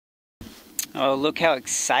Oh, look how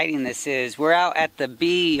exciting this is. We're out at the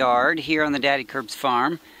bee yard here on the Daddykirbs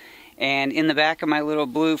farm, and in the back of my little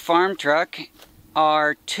blue farm truck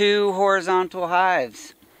are 2 horizontal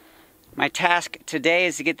hives. My task today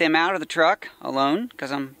is to get them out of the truck alone,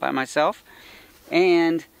 because I'm by myself,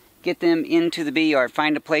 and get them into the bee yard,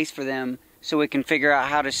 find a place for them so we can figure out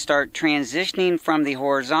how to start transitioning from the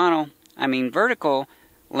vertical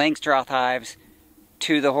Langstroth hives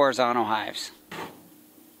to the horizontal hives.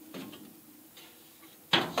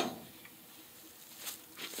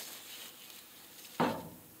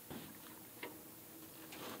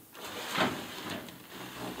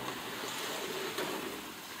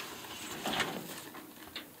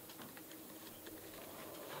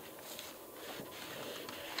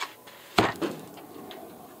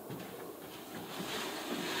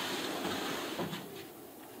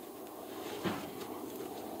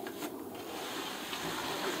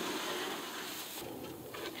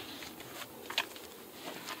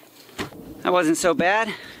 That wasn't so bad.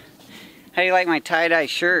 How do you like my tie-dye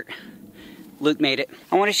shirt? Luke made it.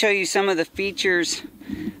 I want to show you some of the features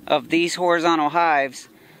of these horizontal hives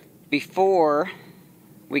before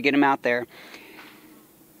we get them out there.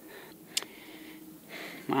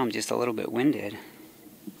 Well, I'm just a little bit winded.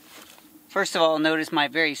 First of all, notice my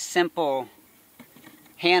very simple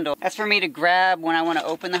handle. That's for me to grab when I want to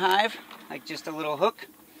open the hive, like just a little hook.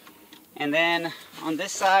 And then on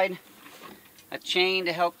this side, a chain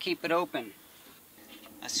to help keep it open.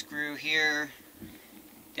 A screw here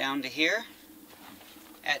down to here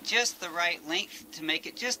at just the right length to make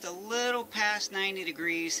it just a little past 90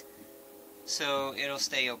 degrees so it'll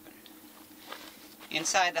stay open.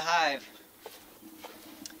 Inside the hive,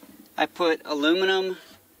 I put aluminum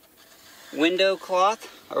window cloth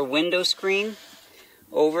or window screen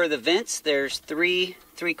over the vents. There's 3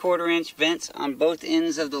 3/4 inch vents on both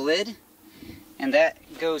ends of the lid, and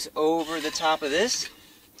that goes over the top of this.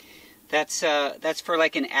 That's for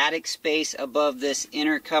like an attic space above this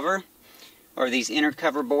inner cover, or these inner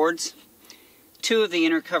cover boards. 2 of the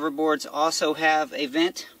inner cover boards also have a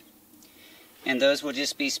vent, and those will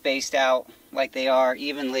just be spaced out like they are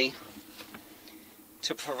evenly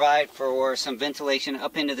to provide for some ventilation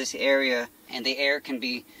up into this area, and the air can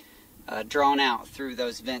be drawn out through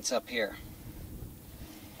those vents up here.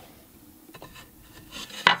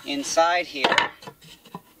 Inside here,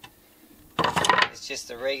 it's just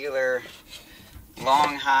a regular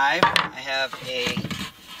long hive. I have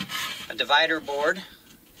a divider board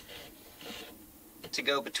to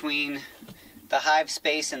go between the hive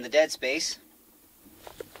space and the dead space.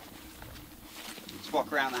 Let's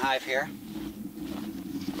walk around the hive here.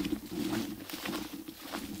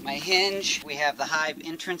 My hinge, we have the hive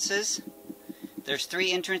entrances. There's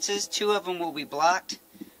 3 entrances. 2 of them will be blocked.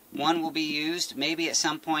 1 will be used. Maybe at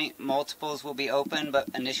some point multiples will be open, but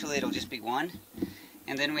initially it'll just be 1.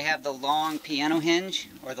 And then we have the long piano hinge,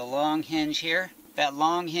 or the long hinge here. That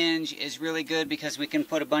long hinge is really good because we can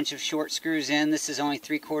put a bunch of short screws in. This is only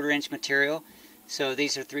 3/4 inch material, so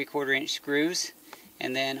these are 3/4 inch screws.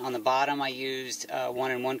 And then on the bottom I used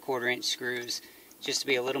 1 1/4 inch screws just to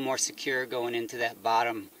be a little more secure going into that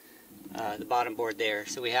bottom, the bottom board there.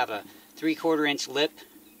 So we have a 3/4 inch lip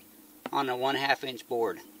on a 1/2 inch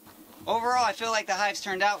board. Overall, I feel like the hives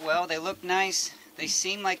turned out well. They look nice. They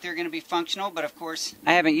seem like they're going to be functional, but of course,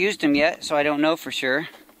 I haven't used them yet, so I don't know for sure.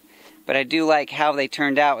 But I do like how they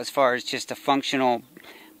turned out as far as just a functional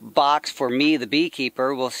box for me, the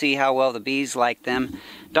beekeeper. We'll see how well the bees like them.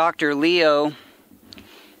 Dr. Leo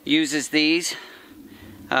uses these.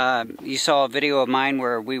 You saw a video of mine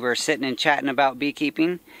where we were sitting and chatting about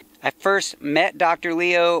beekeeping. I first met Dr.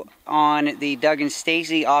 Leo on the DOUG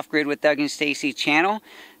STACY Off-Grid with DOUG STACY channel.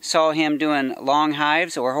 Saw him doing long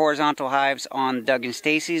hives or horizontal hives on DOUG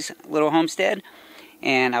STACY's little homestead,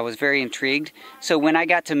 and I was very intrigued. So when I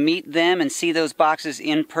got to meet them and see those boxes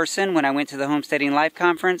in person when I went to the Homesteading Life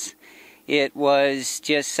Conference, it was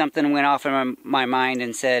just something went off in my mind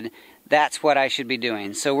and said, that's what I should be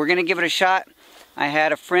doing. So we're going to give it a shot. I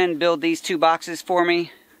had a friend build these 2 boxes for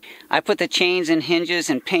me. I put the chains and hinges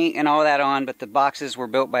and paint and all that on, but the boxes were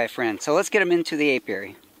built by a friend. So let's get them into the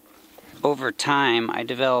apiary. Over time, I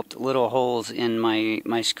developed little holes in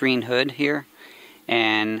my screen hood here,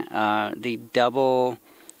 and the double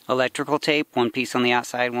electrical tape, 1 piece on the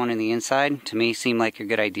outside, 1 on the inside, to me seemed like a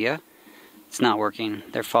good idea. It's not working.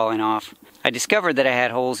 They're falling off. I discovered that I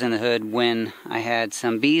had holes in the hood when I had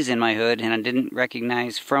some bees in my hood, and I didn't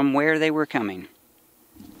recognize from where they were coming.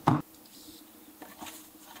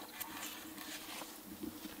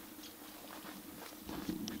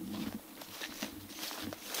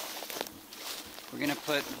 We're going to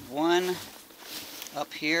put 1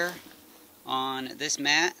 up here on this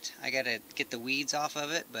mat. I gotta get the weeds off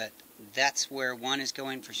of it, but that's where one is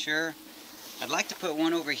going for sure. I'd like to put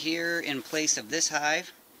one over here in place of this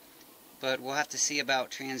hive, but we'll have to see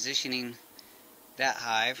about transitioning that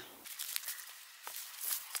hive.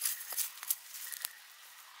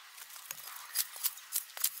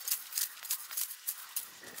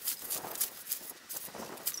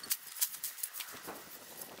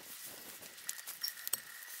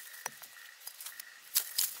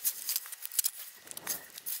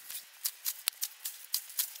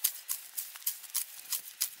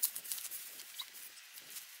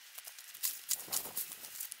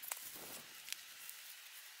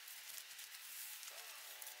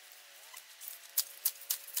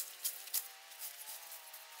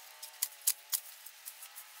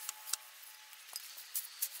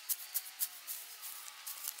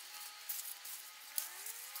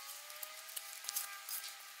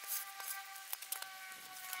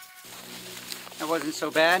 That wasn't so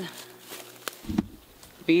bad.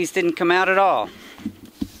 Bees didn't come out at all.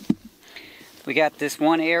 We got this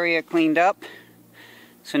one area cleaned up.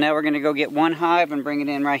 So now we're going to go get one hive and bring it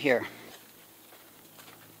in right here.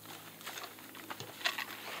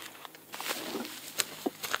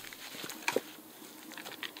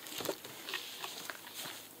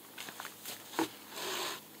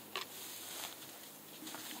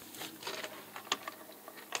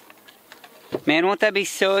 Man, won't that be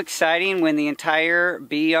so exciting when the entire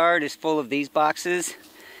bee yard is full of these boxes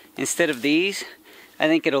instead of these? I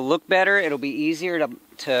think it'll look better. It'll be easier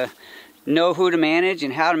to know who to manage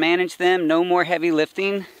and how to manage them. No more heavy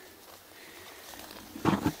lifting.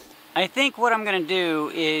 I think what I'm going to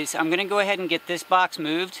do is I'm going to go ahead and get this box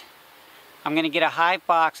moved. I'm going to get a hive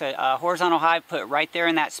box, a horizontal hive put right there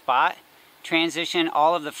in that spot. Transition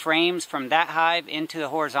all of the frames from that hive into the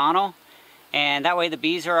horizontal. And that way the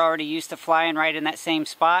bees are already used to flying right in that same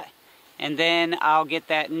spot. And then I'll get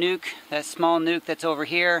that nuke, that small nuke that's over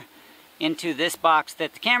here, into this box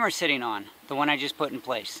that the camera's sitting on, the one I just put in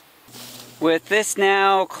place. With this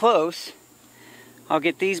now close, I'll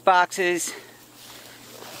get these boxes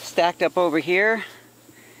stacked up over here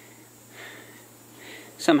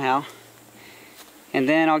somehow. And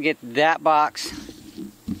then I'll get that box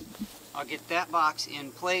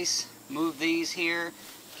in place, move these here,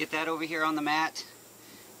 get that over here on the mat,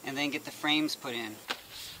 and then get the frames put in.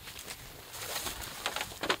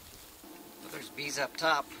 There's bees up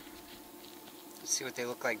top. Let's see what they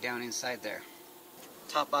look like down inside there.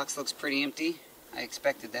 Top box looks pretty empty. I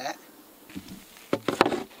expected that.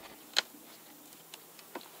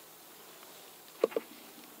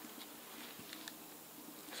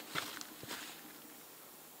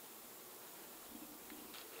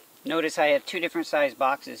 Notice I have two different size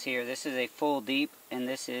boxes here. This is a full deep, and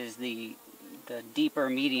this is the deeper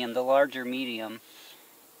medium, the larger medium.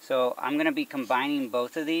 So I'm going to be combining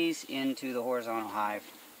both of these into the horizontal hive.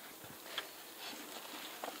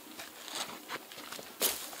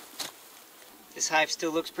 This hive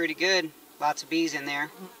still looks pretty good. Lots of bees in there.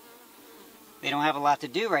 They don't have a lot to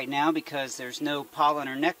do right now because there's no pollen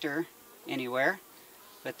or nectar anywhere,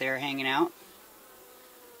 but they're hanging out.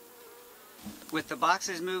 With the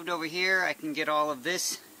boxes moved over here, I can get all of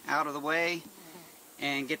this out of the way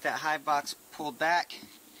and get that hive box pulled back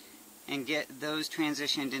and get those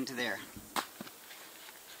transitioned into there.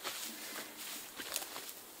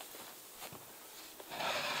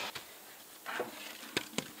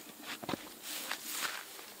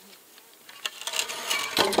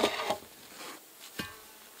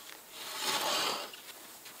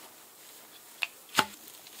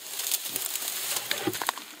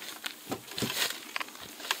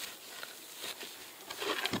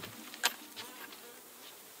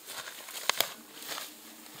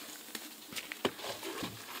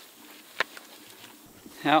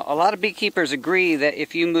 Now, a lot of beekeepers agree that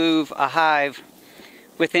if you move a hive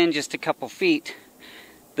within just a couple feet,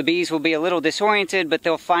 the bees will be a little disoriented, but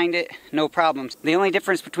they'll find it no problems. The only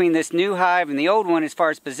difference between this new hive and the old one as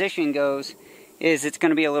far as position goes is it's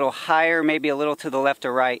going to be a little higher, maybe a little to the left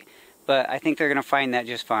or right, but I think they're going to find that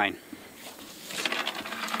just fine.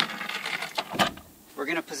 We're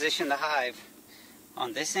going to position the hive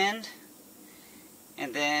on this end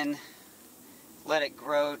and then let it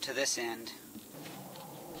grow to this end.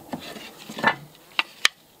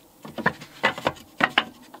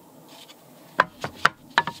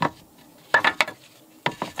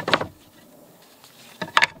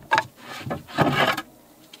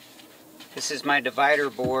 This is my divider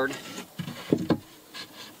board.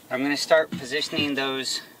 I'm going to start positioning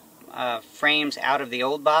those frames out of the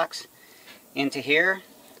old box into here.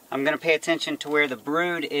 I'm going to pay attention to where the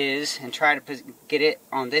brood is and try to get it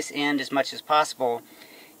on this end as much as possible.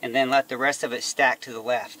 and then let the rest of it stack to the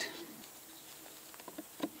left.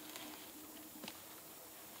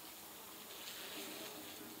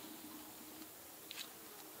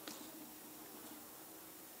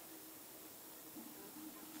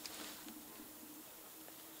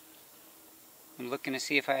 I'm looking to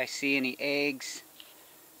see if I see any eggs,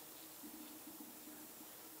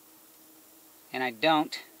 and I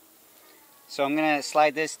don't. So I'm going to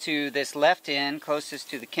slide this to this left end closest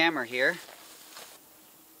to the camera here.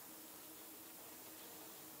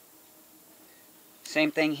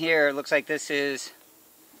 Same thing here. It looks like this is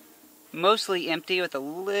mostly empty with a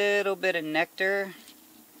little bit of nectar.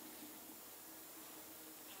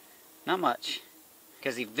 Not much,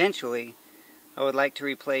 because eventually I would like to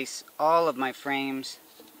replace all of my frames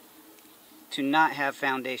to not have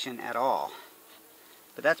foundation at all.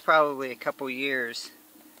 But that's probably a couple years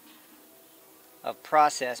of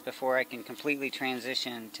process before I can completely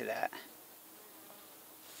transition to that.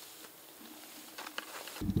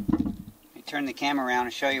 Let me turn the camera around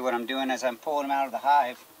and show you what I'm doing as I'm pulling them out of the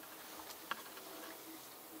hive.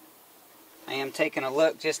 I am taking a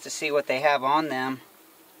look just to see what they have on them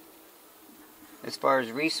as far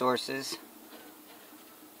as resources.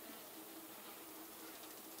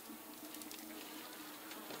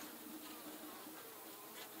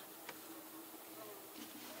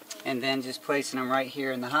 And then just placing them right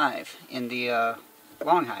here in the hive, in the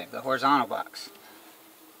long hive, the horizontal box.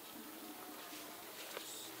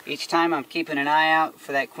 Each time I'm keeping an eye out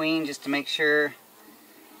for that queen just to make sure,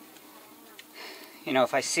 you know,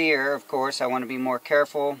 if I see her, of course, I want to be more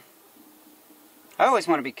careful. I always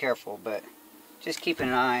want to be careful, but just keeping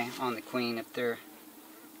an eye on the queen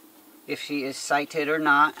if she is sighted or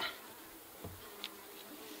not.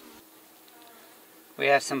 We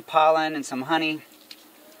have some pollen and some honey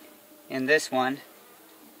in this one.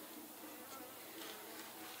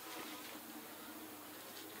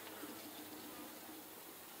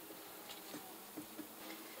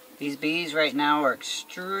 These bees right now are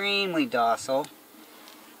extremely docile,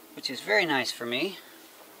 which is very nice for me.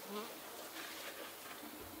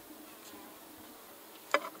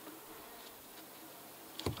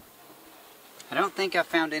 I don't think I've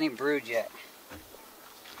found any brood yet.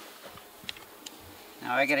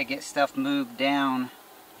 Now I gotta get stuff moved down.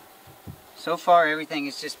 So far everything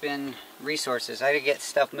has just been resources. I gotta get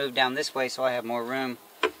stuff moved down this way so I have more room.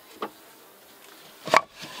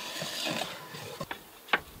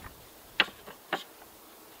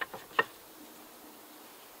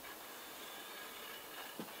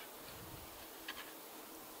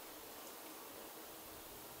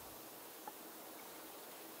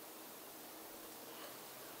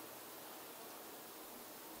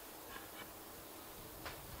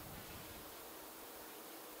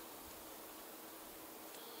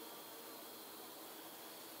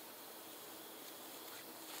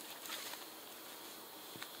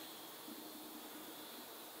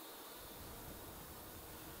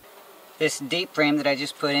 This deep frame that I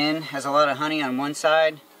just put in has a lot of honey on one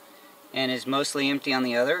side and is mostly empty on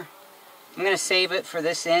the other. I'm going to save it for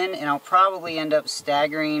this end, and I'll probably end up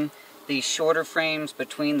staggering these shorter frames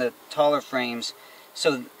between the taller frames,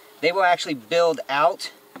 so they will actually build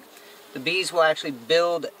out. The bees will actually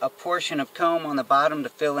build a portion of comb on the bottom to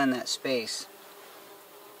fill in that space.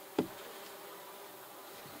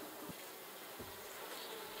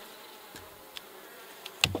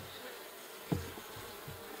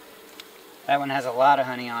 That one has a lot of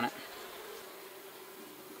honey on it.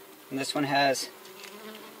 And this one has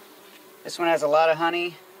a lot of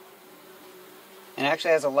honey, and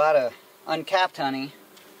actually has a lot of uncapped honey.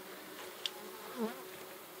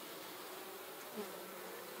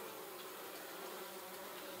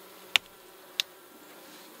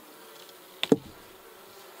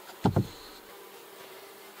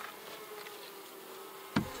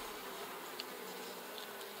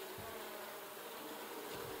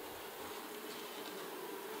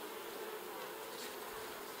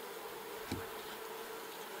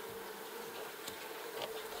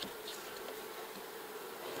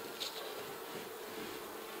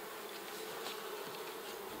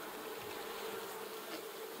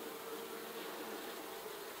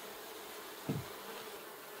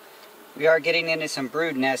 We are getting into some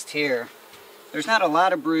brood nest here. There's not a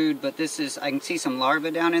lot of brood, but this is, I can see some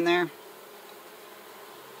larvae down in there.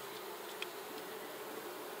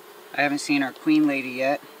 I haven't seen our queen lady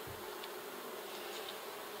yet.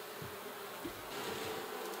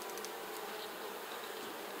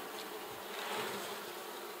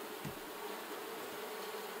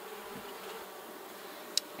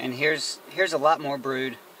 And here's a lot more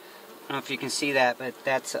brood. I don't know if you can see that, but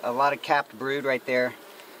that's a lot of capped brood right there.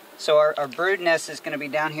 So our brood nest is going to be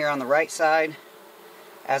down here on the right side.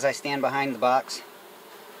 as I stand behind the box.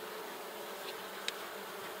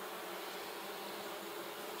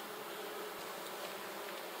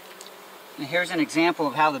 And here's an example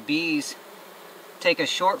of how the bees take a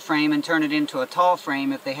short frame and turn it into a tall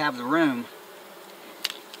frame if they have the room.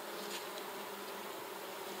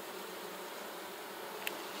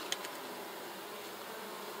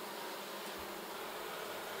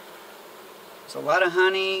 There's a lot of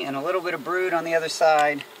honey and a little bit of brood on the other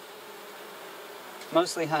side.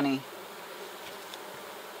 Mostly honey.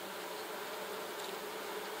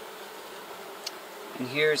 And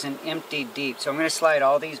here's an empty deep. So I'm going to slide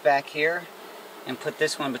all these back here and put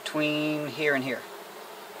this one between here and here.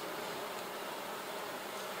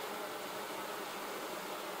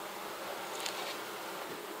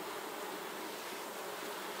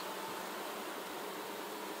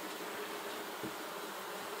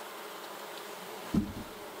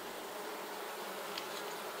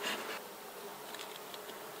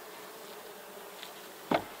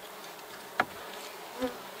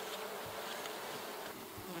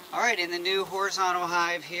 Alright, in the new horizontal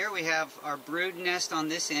hive here we have our brood nest on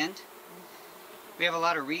this end. We have a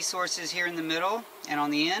lot of resources here in the middle and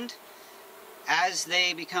on the end. As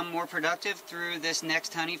they become more productive through this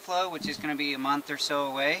next honey flow, which is going to be a month or so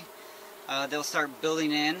away, they'll start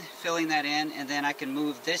building in, filling that in, and then I can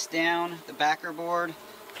move this down, the backer board,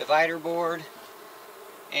 divider board,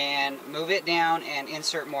 and move it down and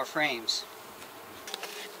insert more frames.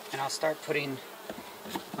 And I'll start putting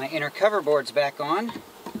my inner cover boards back on.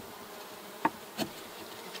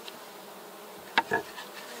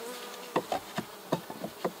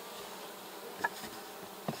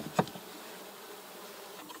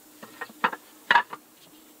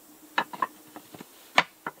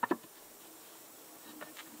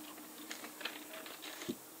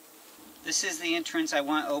 This is the entrance I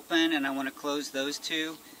want open, and I want to close those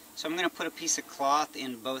two. So I'm going to put a piece of cloth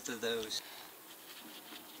in both of those.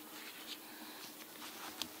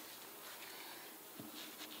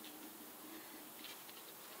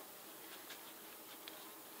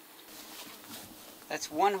 That's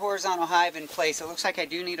one horizontal hive in place. It looks like I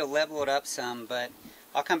do need to level it up some, but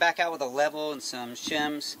I'll come back out with a level and some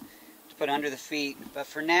shims to put under the feet. But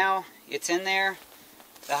for now, it's in there.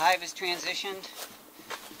 The hive is transitioned.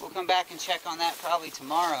 We'll come back and check on that probably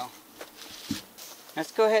tomorrow.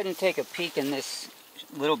 Let's go ahead and take a peek in this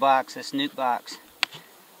little box, this nuke box.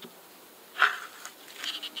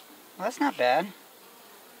 Well, that's not bad.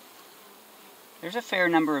 There's a fair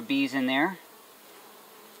number of bees in there.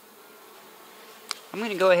 I'm going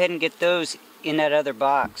to go ahead and get those in that other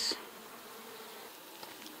box.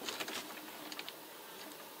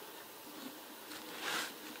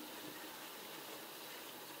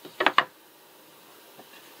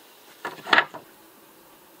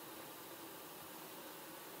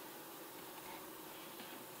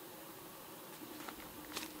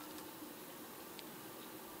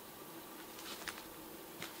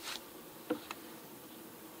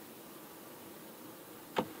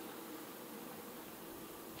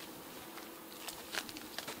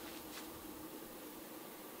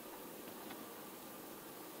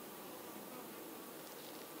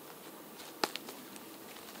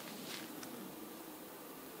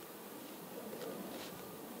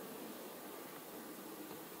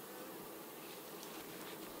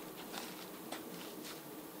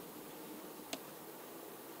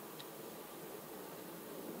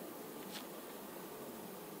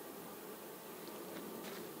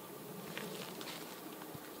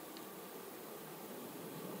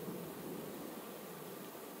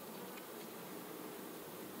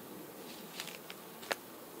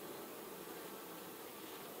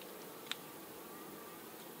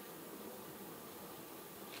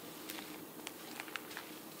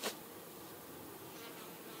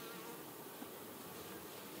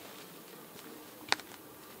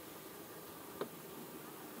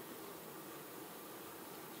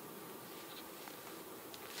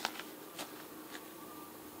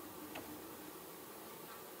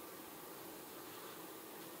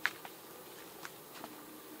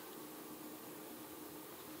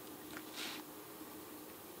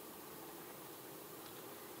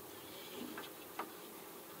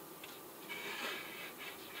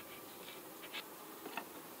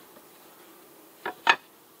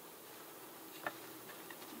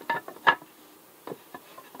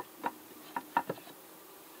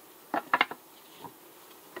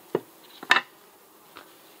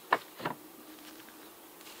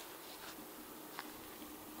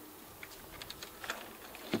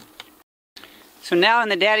 So now in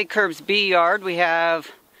the Daddykirbs bee yard we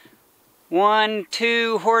have 1,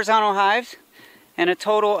 2 horizontal hives and a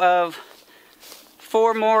total of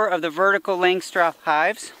 4 more of the vertical Langstroth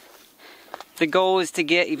hives. The goal is to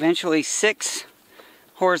get eventually 6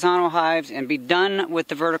 horizontal hives and be done with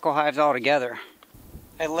the vertical hives altogether.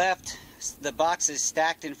 I left the boxes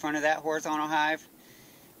stacked in front of that horizontal hive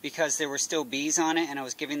because there were still bees on it and I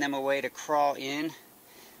was giving them a way to crawl in.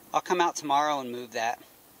 I'll come out tomorrow and move that.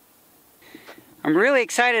 I'm really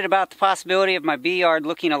excited about the possibility of my bee yard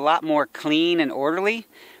looking a lot more clean and orderly.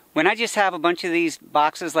 When I just have a bunch of these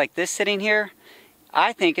boxes like this sitting here,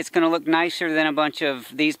 I think it's going to look nicer than a bunch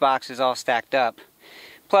of these boxes all stacked up.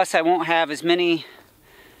 Plus I won't have as many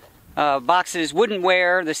boxes,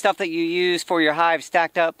 woodenware, the stuff that you use for your hive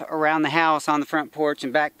stacked up around the house on the front porch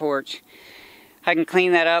and back porch. I can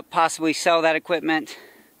clean that up, possibly sell that equipment.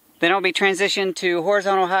 Then I'll be transitioned to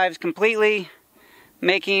horizontal hives completely,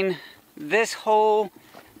 making this whole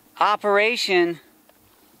operation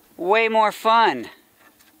way more fun.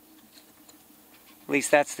 At least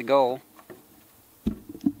that's the goal.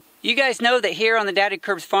 You guys know that here on the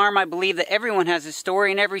Daddykirbs Farm, I believe that everyone has a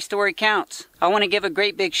story and every story counts. I want to give a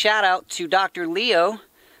great big shout out to Dr. Leo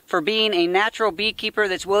for being a natural beekeeper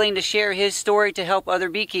that's willing to share his story to help other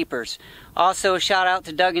beekeepers. Also, a shout out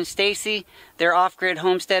to Doug and Stacy. Their off-grid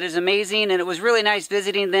homestead is amazing, and it was really nice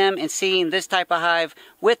visiting them and seeing this type of hive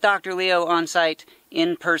with Dr. Leo on site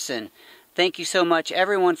in person. Thank you so much,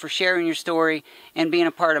 everyone, for sharing your story and being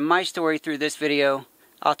a part of my story through this video.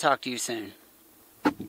 I'll talk to you soon.